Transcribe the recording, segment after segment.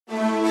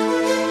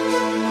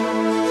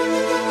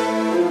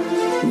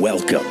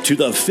Welcome to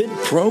the Fit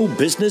Pro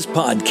Business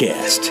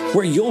Podcast,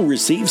 where you'll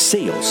receive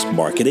sales,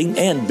 marketing,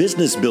 and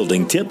business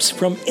building tips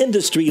from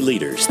industry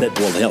leaders that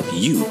will help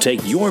you take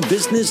your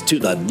business to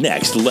the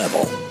next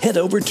level. Head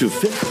over to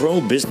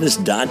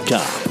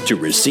fitprobusiness.com to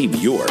receive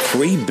your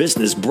free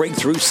business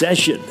breakthrough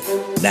session.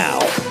 Now,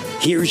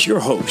 here's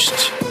your host,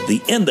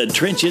 the In the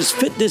Trenches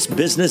fitness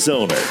business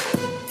owner,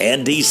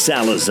 Andy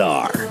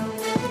Salazar.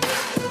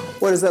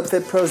 What is up,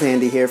 Fit Pros?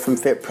 Andy here from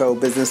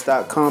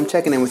fitprobusiness.com,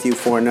 checking in with you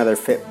for another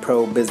Fit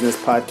Pro Business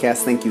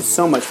Podcast. Thank you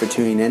so much for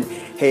tuning in.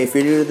 Hey, if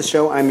you're new to the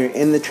show, I'm your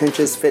In the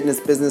Trenches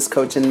fitness business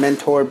coach and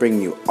mentor,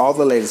 bringing you all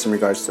the latest in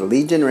regards to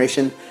lead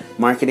generation,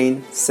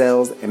 marketing,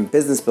 sales, and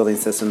business building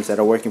systems that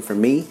are working for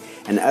me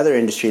and other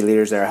industry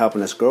leaders that are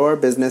helping us grow our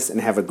business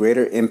and have a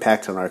greater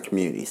impact on our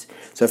communities.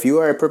 So if you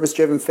are a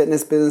purpose-driven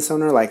fitness business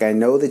owner like I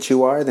know that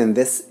you are, then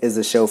this is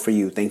a show for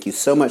you. Thank you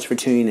so much for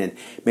tuning in.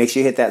 Make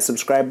sure you hit that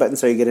subscribe button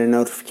so you get a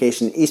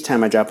notification each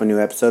time I drop a new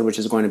episode, which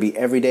is going to be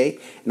every day.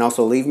 And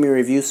also leave me a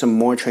review so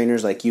more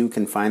trainers like you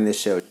can find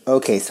this show.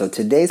 Okay, so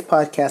today's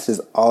podcast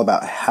is all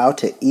about how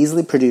to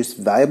easily produce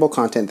valuable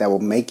content that will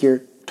make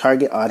your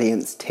target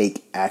audience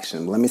take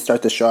action. Let me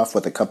start the show off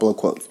with a couple of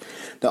quotes.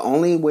 The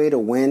only way to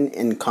win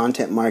in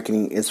content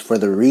marketing is for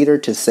the reader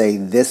to say,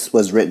 "This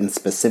was written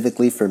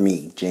specifically for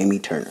me," Jamie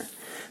Turner.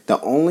 The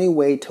only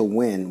way to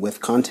win with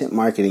content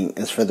marketing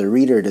is for the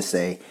reader to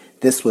say,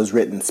 "This was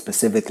written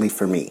specifically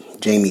for me,"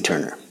 Jamie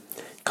Turner.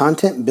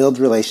 Content builds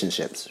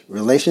relationships.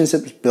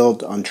 Relationships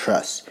build on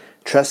trust.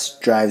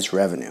 Trust drives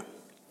revenue.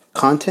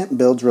 Content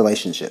builds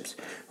relationships.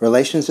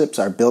 Relationships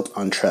are built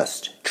on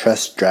trust.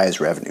 Trust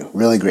drives revenue.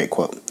 Really great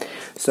quote.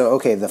 So,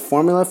 the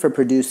formula for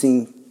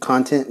producing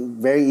content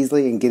very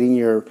easily and getting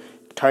your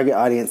target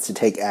audience to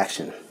take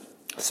action.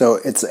 So,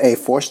 it's a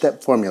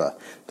 4-step formula.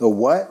 The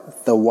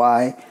what, the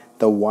why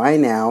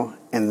now,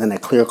 and then a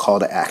clear call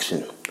to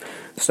action.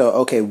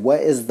 So,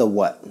 what is the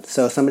what?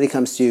 So, somebody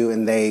comes to you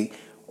and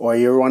or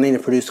you're wanting to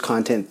produce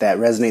content that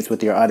resonates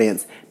with your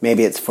audience.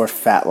 Maybe it's for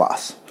fat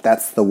loss.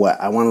 That's the what.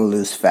 I want to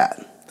lose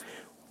fat.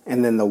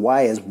 And then the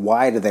why is,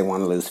 why do they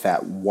want to lose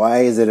fat?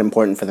 Why is it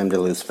important for them to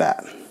lose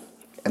fat?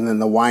 And then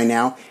the why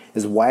now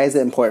is, why is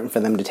it important for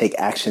them to take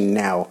action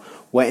now?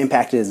 What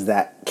impact is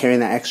that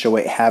carrying that extra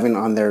weight having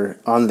on them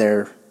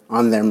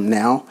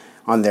now,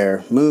 on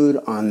their mood,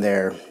 on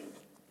their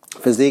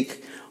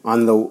physique,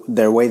 on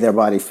their way their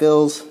body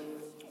feels?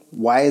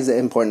 Why is it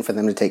important for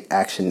them to take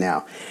action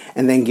now?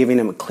 And then giving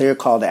them a clear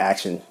call to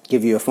action.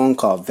 Give you a phone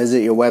call,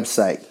 visit your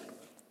website,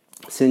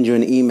 send you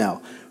an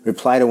email,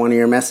 reply to one of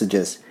your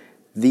messages.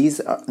 This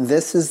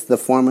is the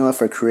formula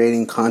for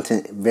creating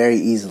content very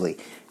easily.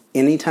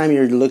 Anytime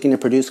you're looking to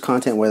produce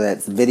content, whether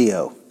it's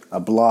video, a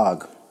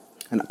blog,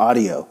 an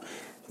audio,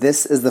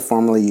 this is the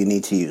formula you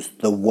need to use.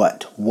 The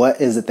what.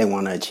 What is it they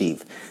want to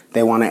achieve?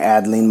 They want to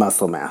add lean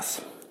muscle mass.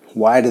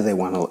 Why do they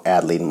want to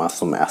add lean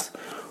muscle mass?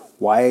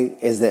 Why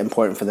is it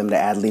important for them to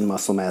add lean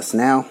muscle mass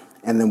now?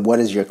 And then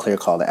what is your clear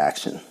call to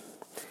action?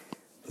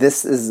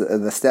 This is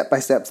the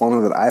step-by-step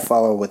formula that I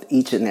follow with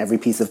each and every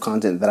piece of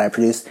content that I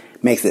produce.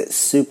 Makes it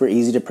super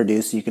easy to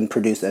produce. You can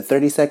produce a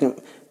 30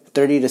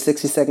 to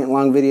 60 second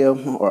long video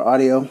or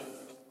audio.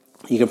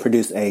 You can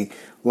produce a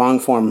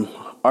long-form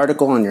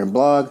article on your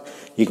blog.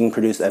 You can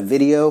produce a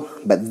video.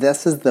 But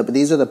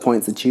these are the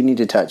points that you need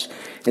to touch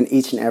in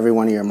each and every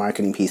one of your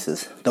marketing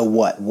pieces. The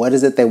what. What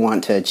is it they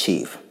want to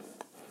achieve?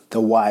 The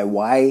why.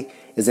 Why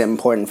is it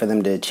important for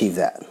them to achieve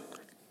that?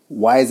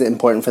 Why is it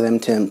important for them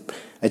to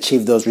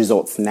achieve those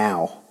results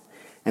now?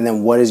 And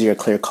then what is your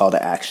clear call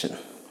to action?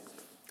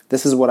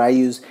 This is what I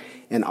use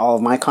in all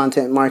of my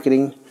content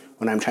marketing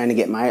when I'm trying to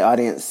get my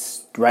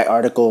audience to write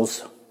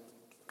articles,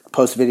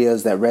 post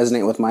videos that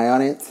resonate with my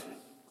audience.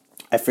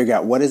 I figure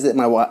out, what is it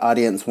my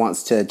audience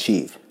wants to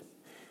achieve?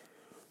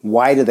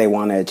 Why do they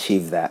want to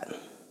achieve that?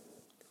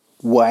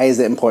 Why is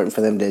it important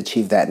for them to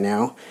achieve that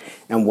now?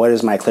 And what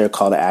is my clear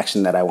call to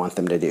action that I want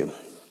them to do?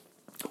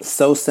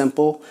 So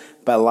simple,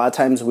 but a lot of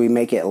times we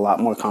make it a lot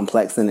more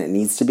complex than it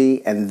needs to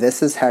be. And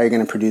this is how you're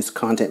going to produce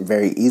content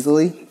very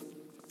easily,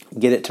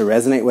 get it to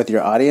resonate with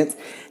your audience,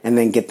 and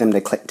then get them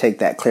to take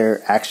that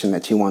clear action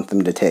that you want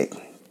them to take.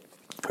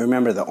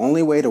 Remember, the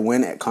only way to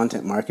win at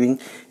content marketing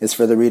is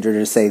for the reader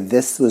to say,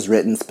 "This was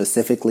written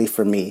specifically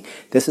for me."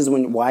 This is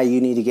why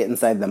you need to get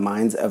inside the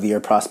minds of your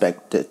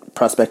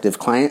prospective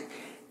client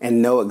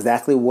and know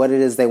exactly what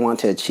it is they want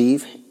to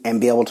achieve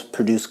and be able to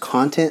produce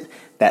content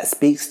that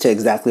speaks to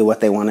exactly what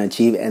they want to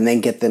achieve, and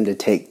then get them to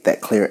take that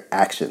clear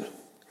action.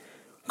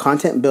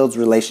 Content builds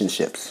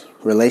relationships.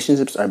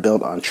 Relationships are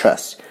built on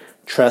trust.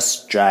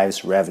 Trust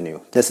drives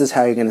revenue. This is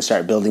how you're going to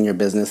start building your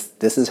business.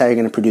 This is how you're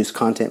going to produce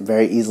content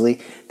very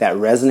easily that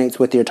resonates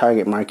with your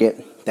target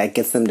market, that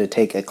gets them to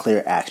take a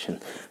clear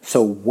action.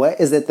 So what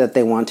is it that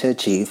they want to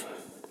achieve?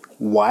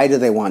 Why do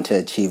they want to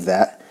achieve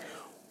that?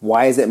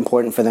 Why is it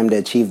important for them to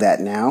achieve that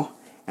now?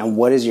 And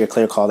what is your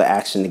clear call to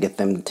action to get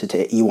them to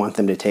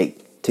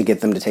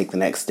get them to take the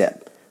next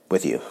step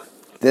with you?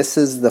 This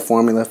is the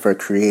formula for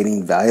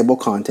creating valuable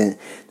content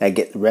that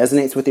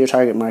resonates with your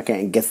target market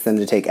and gets them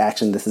to take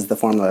action. This is the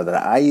formula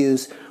that I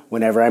use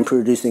whenever I'm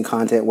producing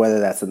content, whether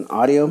that's an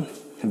audio,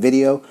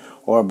 video,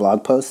 or a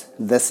blog post.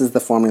 This is the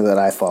formula that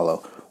I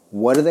follow.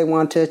 What do they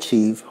want to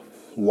achieve?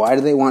 Why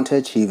do they want to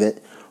achieve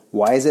it?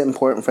 Why is it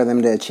important for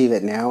them to achieve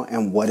it now?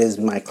 And what is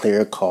my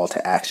clear call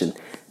to action?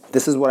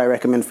 This is what I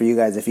recommend for you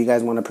guys. If you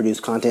guys want to produce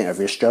content, or if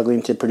you're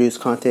struggling to produce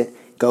content,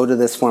 go to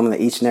this formula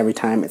each and every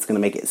time. It's going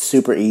to make it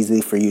super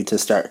easy for you to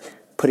start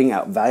putting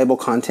out valuable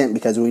content,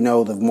 because we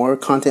know the more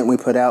content we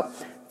put out,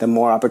 the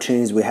more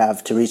opportunities we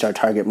have to reach our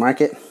target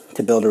market,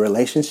 to build a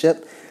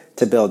relationship,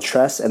 to build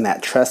trust, and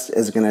that trust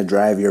is going to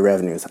drive your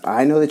revenues.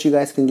 I know that you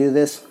guys can do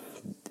this.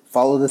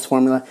 Follow this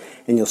formula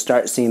and you'll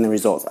start seeing the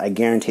results. I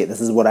guarantee it.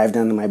 This is what I've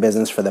done in my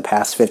business for the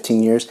past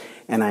 15 years,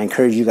 and I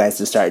encourage you guys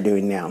to start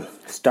doing now.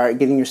 Start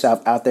getting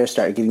yourself out there.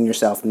 Start getting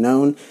yourself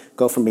known.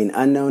 Go from being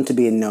unknown to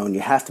being known. You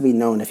have to be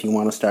known if you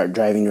want to start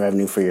driving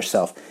revenue for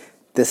yourself.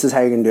 This is how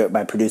you're going to do it,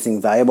 by producing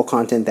valuable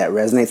content that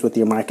resonates with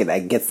your market,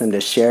 that gets them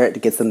to share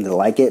it, gets them to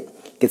like it,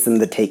 gets them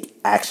to take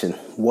action.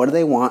 What do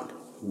they want?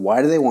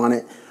 Why do they want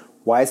it?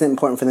 Why is it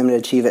important for them to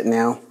achieve it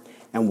now?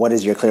 And what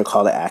is your clear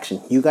call to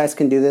action? You guys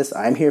can do this.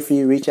 I'm here for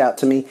you. Reach out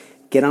to me.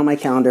 Get on my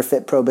calendar,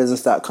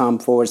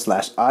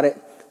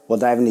 fitprobusiness.com/audit. We'll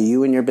dive into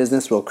you and your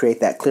business. We'll create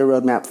that clear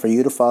roadmap for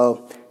you to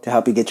follow to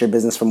help you get your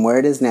business from where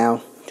it is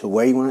now to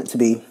where you want it to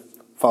be.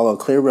 Follow a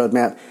clear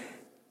roadmap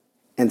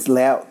and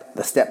lay out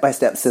the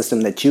step-by-step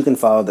system that you can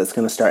follow that's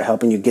going to start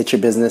helping you get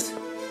your business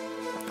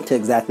to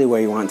exactly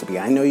where you want it to be.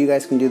 I know you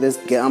guys can do this.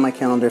 Get on my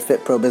calendar,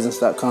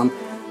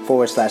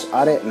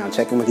 fitprobusiness.com/audit, and I'll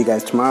check in with you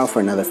guys tomorrow for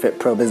another Fit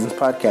Pro Business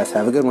Podcast.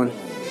 Have a good one.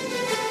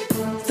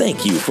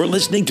 Thank you for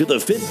listening to the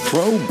Fit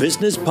Pro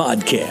Business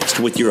Podcast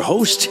with your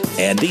host,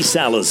 Andy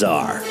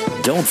Salazar.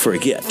 Don't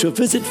forget to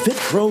visit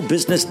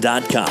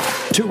fitprobusiness.com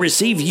to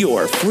receive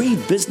your free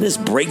business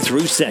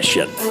breakthrough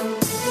session.